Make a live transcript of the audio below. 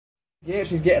Yeah,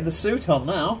 she's getting the suit on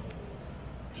now.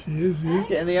 She is. She's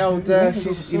getting the old.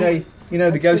 She's, you know,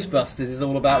 the Ghostbusters is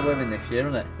all about women this year,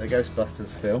 isn't it? The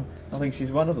Ghostbusters film. I think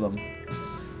she's one of them.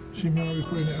 She might be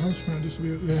putting it on. She might just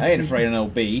be. I ain't afraid of no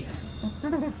bee.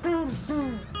 But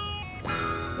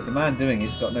the man doing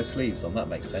it's got no sleeves on. That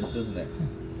makes sense, doesn't it?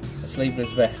 A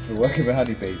sleeveless vest for working with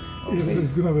honeybees. Yeah, but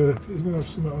he's gonna have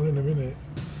something on in a minute.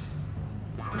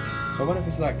 So I wonder if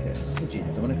it's like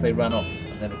pigeons. I wonder if they ran off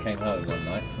and never came home one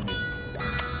night from his.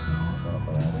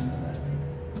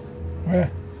 Where?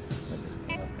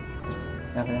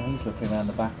 Now he's looking around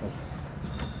the back of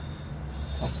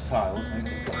Top's tiles. Maybe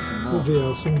they've got some more. Bloody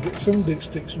hell, some dick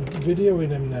sticks video in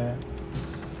him now.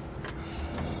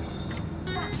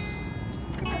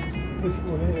 This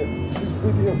one here, this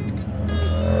video.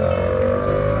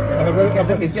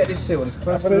 He's getting his suit on as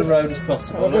close to the road as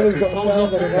possible. Look, so he falls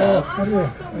off the car.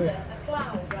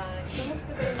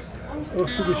 Oh,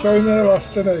 should be showing their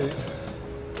last tonight.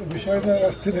 They'll be showing their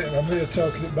last tonight and I'm here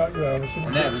talking it back there.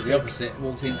 And that was the opposite,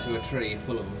 walked into a tree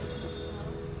full of them.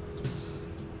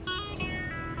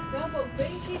 Yeah, but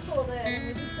beekeeper there, and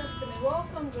he just said to me, walk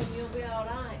under them, you'll be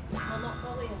alright. I'll not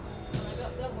bother you. And I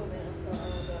got that with me and I thought,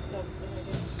 oh, that dog's going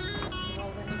to do.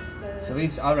 So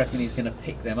I reckon he's going to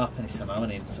pick them up and somehow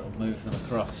and sort of move them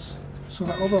across. So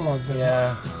that other lad then?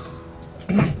 Yeah.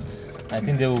 I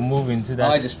think they will move into that.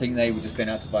 I just think they were just going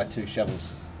out to buy 2 shovels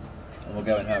and we're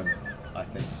going home, I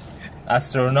think.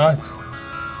 Astronaut.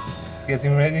 It's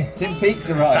getting ready. Tim Peake's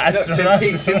arrived. Astronaut.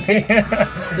 Tim Peake's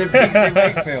in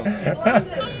Wakefield.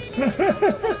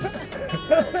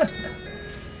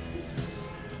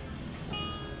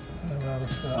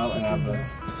 Out in ambulance.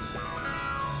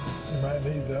 You might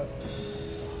need that.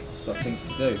 Got things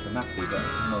to do for Matthew, but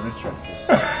it's more interesting.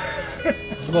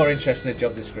 It's more interesting than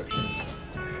job descriptions.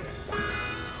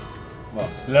 What?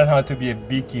 Learn how to be a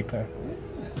beekeeper.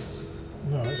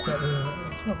 No, it's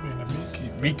not being a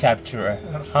beekeeper. Bee capturer.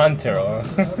 Hunter or...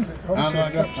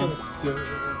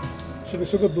 So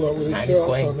this other bloke with his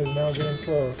shorts on is now getting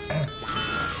close.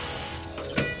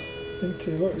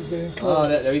 Look, he's getting close. Oh,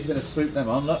 no, he's going to swoop them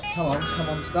on. Look, come on.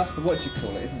 That's the, what do you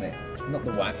call it, isn't it? Not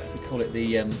the wax, you call it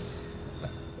the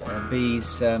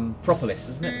bees' propolis,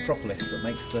 isn't it? The propolis that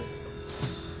makes the...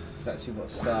 It's actually what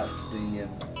starts the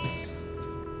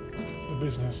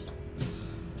business.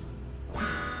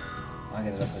 I'm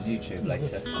going to look on YouTube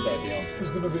later. I better be on. There's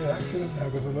going to be an accident now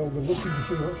because they'll all be looking to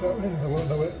see what's happening and they won't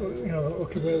know where,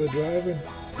 looking where they're driving.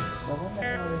 Well, what the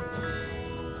hell?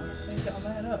 They got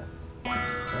them there, look. Oh,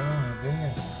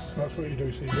 goodness. So that's what you do,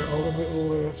 so you got all the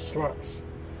little slats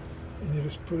and you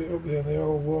just put it up there and they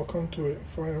all walk onto it,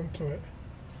 fly onto it.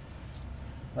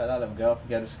 Let that little go up and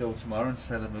go to school tomorrow and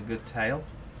sell him a good tale.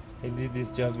 He did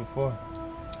this job before.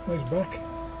 Oh, he's back. Do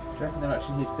you reckon they're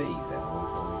actually his bees then? Or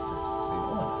he's just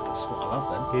that's what I love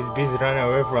them. His bees ran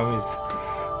away from his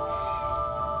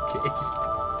cage.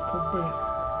 Could be.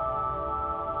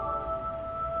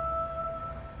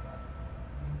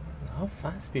 How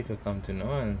fast people come to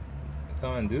know and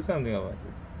come and do something about it.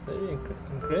 It's very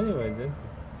incredible, isn't it?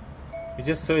 We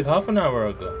just saw it half an hour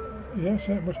ago. Yes,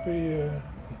 it must be.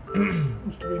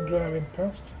 Must have been driving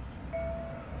past.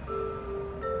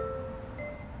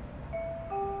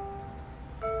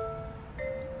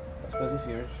 I suppose if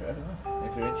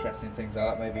you're interested in things like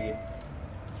that, maybe you, I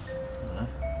don't know.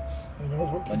 He knows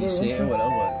what to When do, you see it, doesn't he?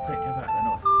 well, quick, go back.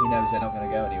 He knows they're not going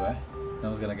to go anywhere. No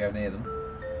one's going to go near them.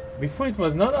 Before it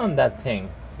was not on that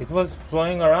thing. It was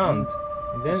flying around.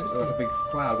 Then Just like a big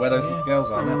cloud. Where those little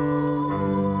girls are now.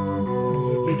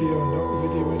 There's a video, not a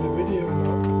video in a video,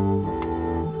 not.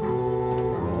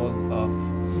 all of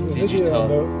There's a digital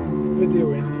video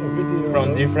in a video. from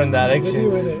different directions.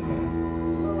 Video in it.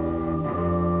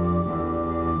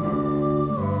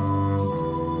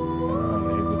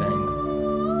 Very good angle.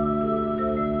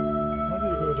 How do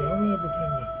you go down there,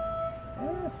 Bhupinder?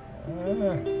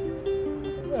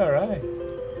 Alright.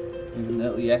 Even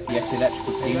though yes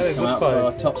electrical team Very come good out for our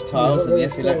quality. Tops tiles and the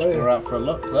yes electrical are out for a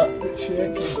look. Look. A bit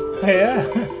shaky. Yeah. A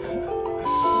bit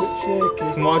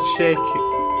shaky. Small shake.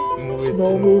 Move it.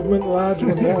 Small movement, large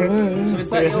one down there. So is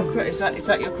that your is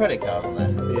that your credit card on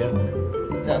there?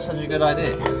 Yeah. Is that such a good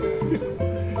idea?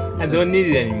 I don't need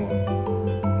it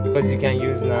anymore. Because you can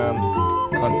use now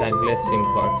contactless SIM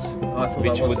cards. Oh, I thought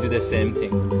Which that was, would do the same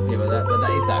thing. Yeah, but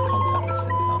that is that a contactless SIM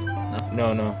card?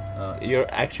 No. No. Oh. Your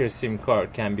actual SIM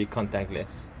card can be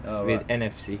contactless Oh, with right.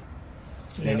 NFC.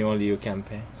 Then only you can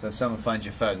pay. So if someone finds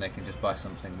your phone, they can just buy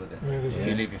something with it. Really? If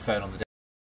you leave your phone on the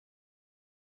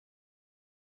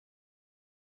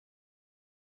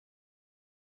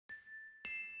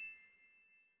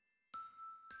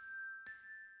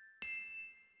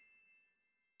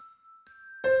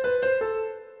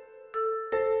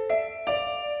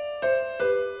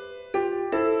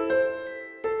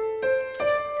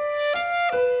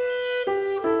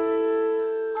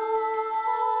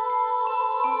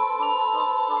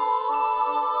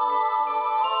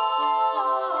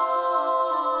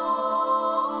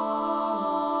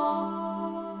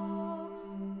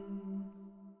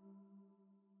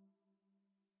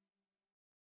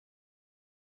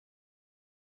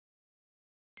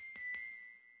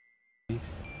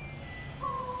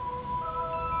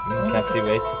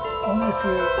captivated. Only if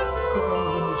you're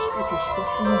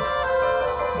squashing them.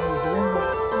 How you doing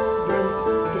that?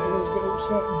 Don't always get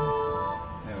upset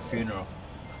and Have a funeral.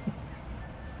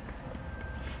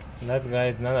 That guy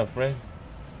is not afraid.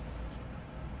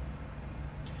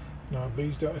 no,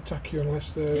 bees don't attack you unless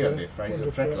they're He won't be afraid. He's under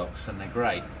got threat. dreadlocks and they're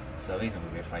grey, so he's not going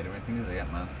to be afraid of anything, is he,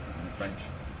 that man? In the French.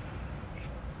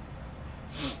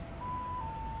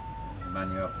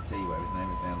 Emmanuel Petit, whatever his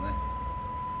name is down there.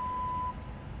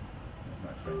 There's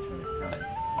no French on his tongue.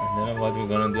 I don't know what we're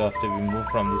gonna do after we move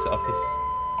from this office.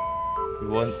 We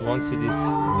won't see these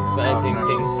exciting Car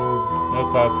things. No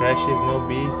car crashes, no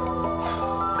bees.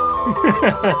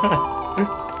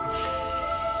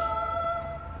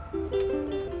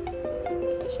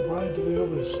 So why do the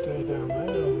others stay down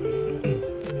there on the,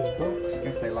 in his box? I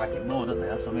guess they like it more, don't they?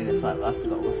 That's what I mean. It's like that's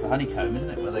the honeycomb, isn't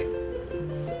it? Where they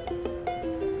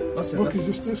must be. Look, he's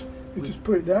just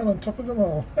put it down on top of them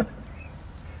all.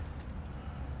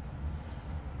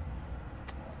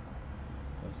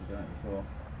 Obviously done it before.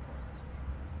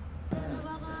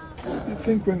 You'd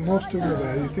think when most of them are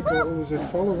there, you'd think all others would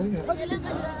follow, wouldn't you?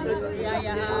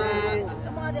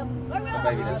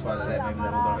 Maybe that's why they're there. Maybe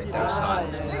they're all a bit docile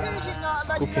or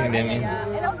something. Cooking them in.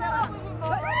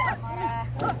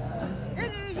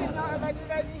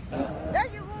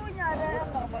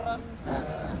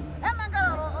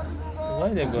 Why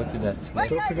they go to that place?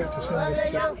 Don't forget to send us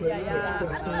the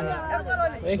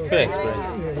Express. Express.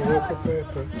 yeah, the local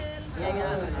paper.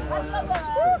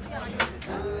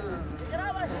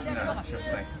 You know, I should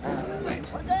say. Mate.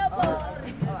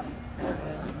 Okay.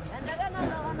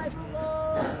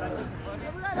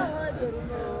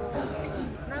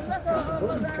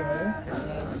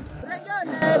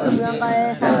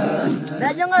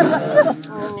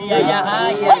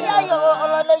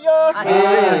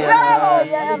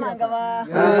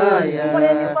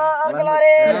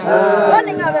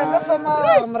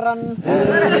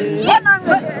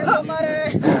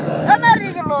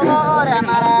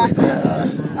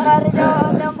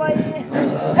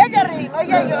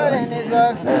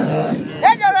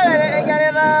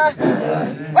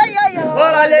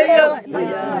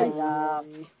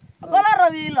 Kola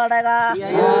rabi ladaga.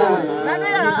 Nanu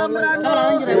ya amran.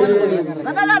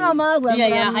 Kata lama ma gua. Iya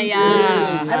ya haya.